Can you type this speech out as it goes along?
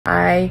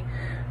I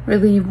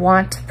really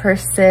want to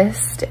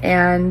persist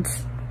and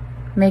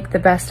make the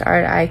best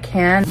art I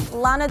can.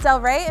 Lana Del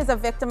Rey is a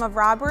victim of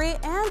robbery,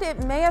 and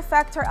it may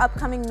affect her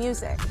upcoming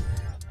music.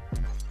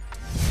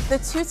 The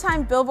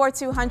two-time Billboard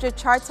 200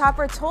 chart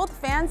topper told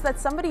fans that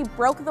somebody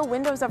broke the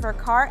windows of her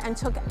car and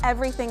took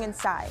everything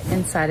inside.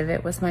 Inside of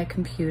it was my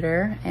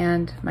computer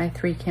and my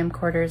 3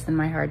 camcorders and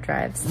my hard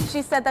drives.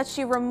 She said that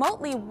she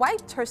remotely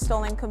wiped her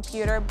stolen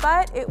computer,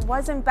 but it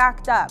wasn't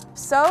backed up.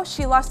 So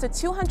she lost a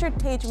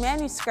 200-page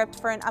manuscript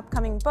for an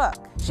upcoming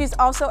book. She's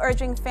also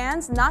urging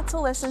fans not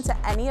to listen to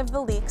any of the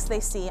leaks they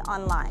see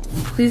online.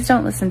 Please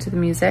don't listen to the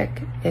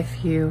music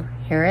if you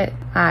hear it.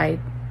 I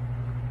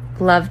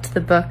loved the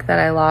book that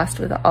I lost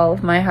with all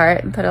of my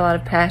heart and put a lot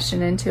of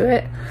passion into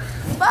it.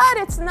 But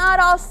it's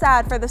not all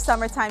sad for the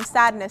summertime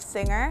sadness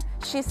singer.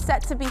 She's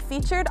set to be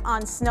featured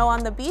on Snow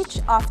on the Beach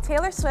off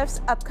Taylor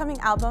Swift's upcoming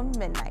album,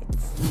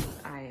 Midnights.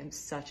 I am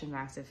such a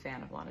massive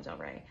fan of Lana Del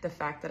Rey. The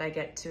fact that I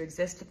get to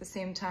exist at the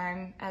same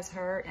time as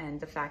her and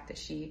the fact that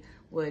she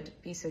would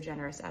be so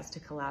generous as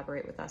to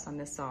collaborate with us on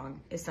this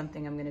song is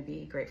something I'm going to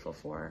be grateful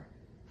for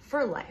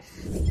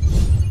life.